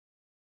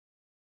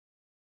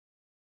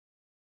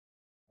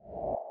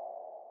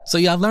So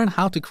you have learned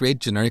how to create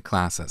generic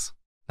classes.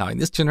 Now in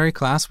this generic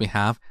class, we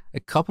have a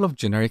couple of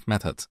generic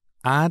methods,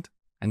 add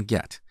and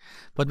get.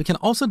 But we can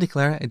also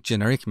declare a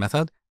generic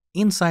method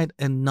inside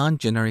a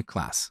non-generic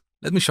class.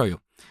 Let me show you.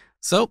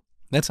 So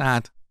let's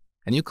add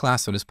a new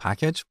class to this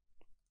package.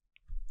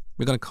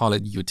 We're going to call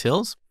it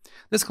utils.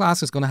 This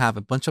class is going to have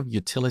a bunch of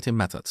utility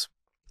methods.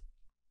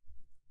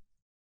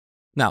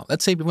 Now,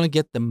 let's say we want to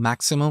get the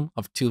maximum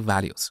of two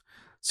values.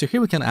 So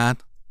here we can add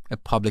a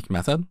public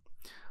method.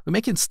 We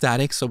make it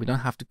static so we don't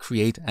have to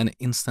create an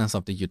instance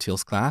of the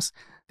utils class.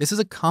 This is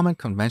a common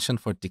convention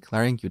for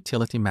declaring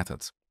utility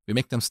methods. We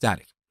make them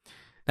static.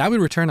 Now we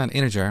return an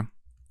integer.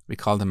 We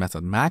call the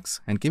method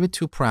max and give it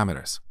two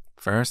parameters,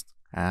 first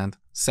and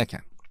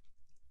second.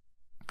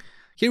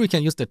 Here we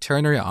can use the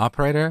ternary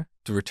operator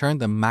to return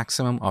the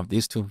maximum of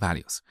these two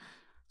values.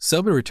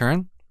 So we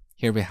return,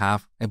 here we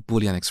have a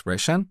Boolean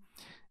expression.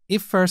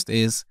 If first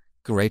is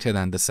greater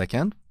than the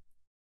second,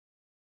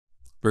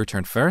 we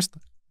return first,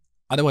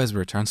 otherwise we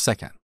return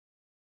second.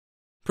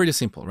 Pretty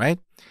simple, right?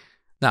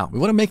 Now, we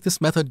want to make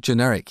this method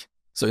generic.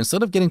 So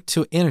instead of getting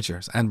two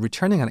integers and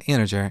returning an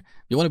integer,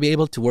 we want to be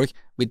able to work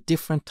with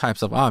different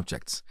types of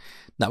objects.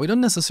 Now, we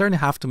don't necessarily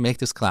have to make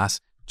this class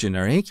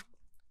generic.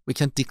 We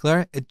can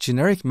declare a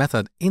generic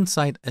method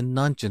inside a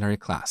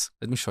non-generic class.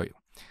 Let me show you.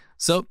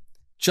 So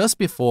just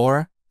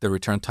before the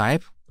return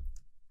type,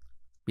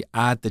 we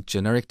add the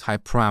generic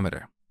type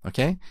parameter,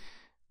 okay?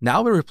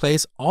 Now we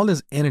replace all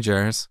these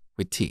integers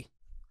with t.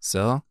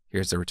 So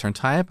here's the return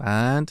type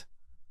and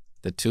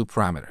the two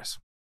parameters.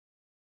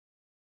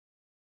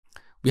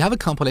 We have a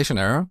compilation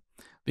error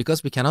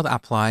because we cannot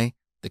apply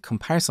the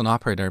comparison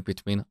operator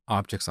between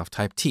objects of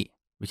type t.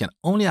 We can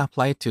only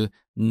apply it to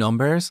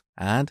numbers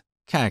and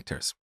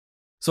characters.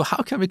 So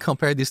how can we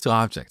compare these two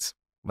objects?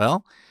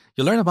 Well,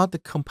 you learned about the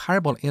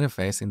comparable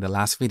interface in the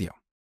last video.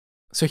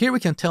 So here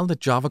we can tell the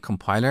Java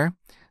compiler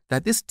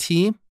that this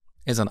t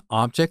is an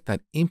object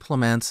that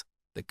implements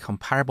the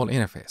comparable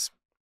interface.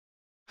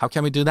 How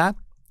can we do that?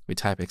 We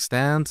type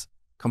extends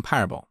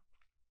comparable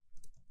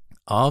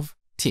of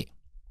t.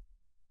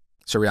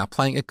 So we're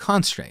applying a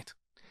constraint.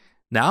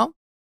 Now,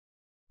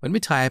 when we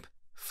type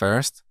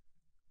first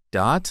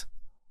dot,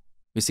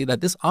 we see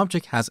that this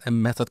object has a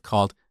method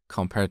called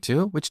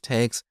compare2, which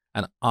takes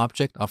an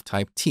object of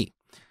type t.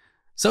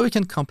 So we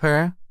can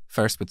compare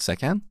first with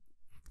second.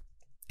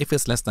 If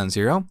it's less than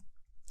 0,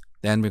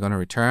 then we're going to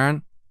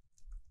return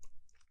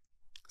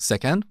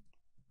second.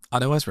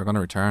 Otherwise, we're going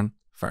to return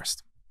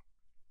first.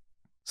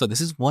 So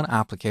this is one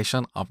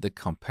application of the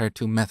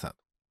compare2 method.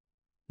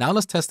 Now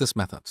let's test this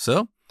method.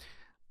 So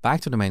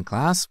back to the main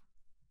class.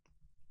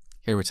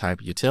 Here we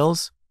type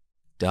utils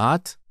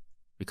dot,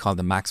 we call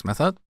the max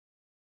method.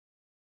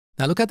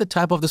 Now look at the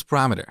type of this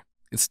parameter.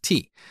 It's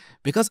t,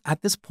 because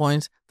at this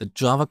point, the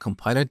Java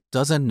compiler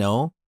doesn't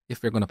know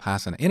if we're going to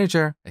pass an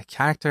integer, a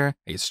character,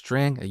 a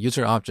string, a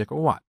user object,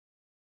 or what.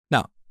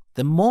 Now,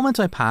 the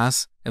moment I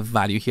pass a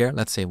value here,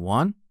 let's say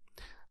 1,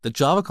 the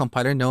Java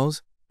compiler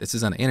knows this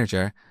is an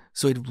integer,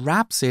 so it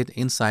wraps it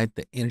inside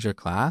the integer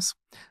class,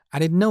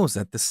 and it knows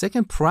that the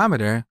second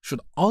parameter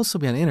should also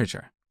be an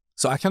integer.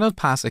 So I cannot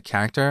pass a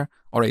character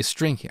or a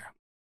string here.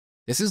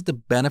 This is the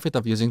benefit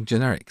of using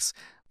generics.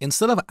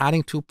 Instead of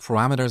adding two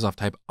parameters of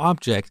type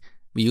object,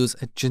 we use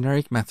a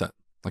generic method,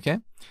 okay?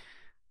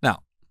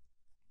 Now,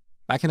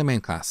 back in the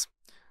main class.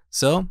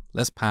 So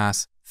let's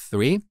pass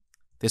 3.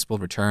 This will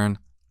return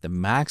the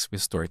max. We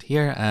store it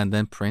here and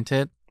then print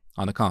it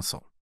on the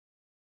console.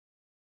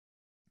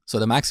 So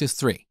the max is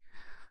 3.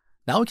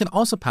 Now we can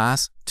also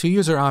pass two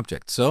user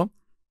objects. So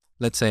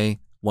let's say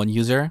one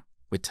user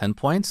with 10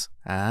 points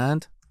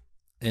and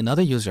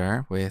another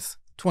user with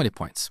 20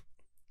 points.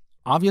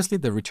 Obviously,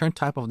 the return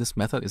type of this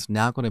method is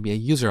now going to be a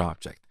user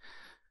object.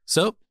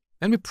 So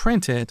when we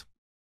print it,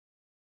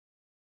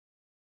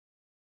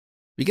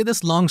 we get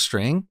this long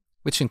string,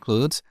 which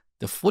includes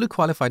the fully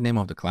qualified name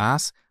of the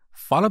class,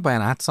 followed by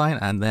an @ sign,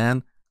 and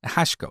then a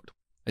hash code.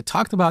 I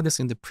talked about this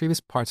in the previous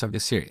parts of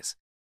this series.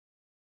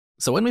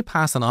 So when we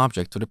pass an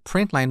object to the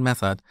printline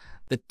method,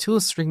 the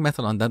toString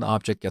method on that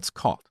object gets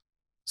called.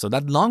 So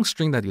that long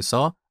string that you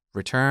saw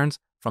returns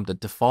from the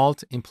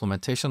default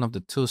implementation of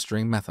the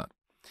toString method.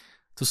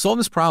 To solve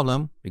this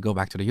problem, we go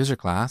back to the user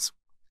class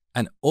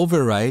and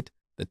override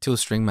the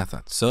toString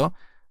method. So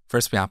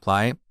first we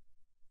apply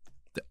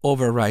the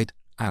override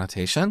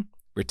annotation.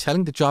 We're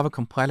telling the Java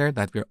compiler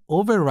that we're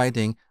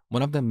overriding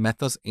one of the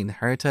methods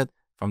inherited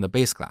from the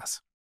base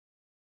class.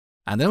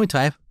 And then we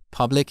type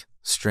public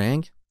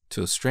string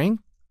toString.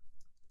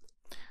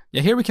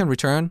 Yeah, here we can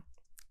return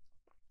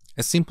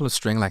a simple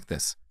string like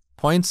this.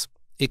 Points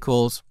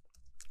equals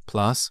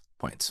plus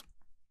points.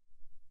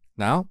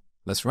 Now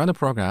let's run the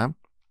program.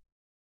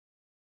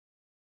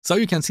 So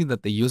you can see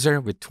that the user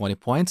with 20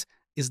 points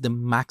is the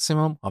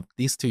maximum of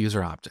these two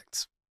user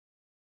objects.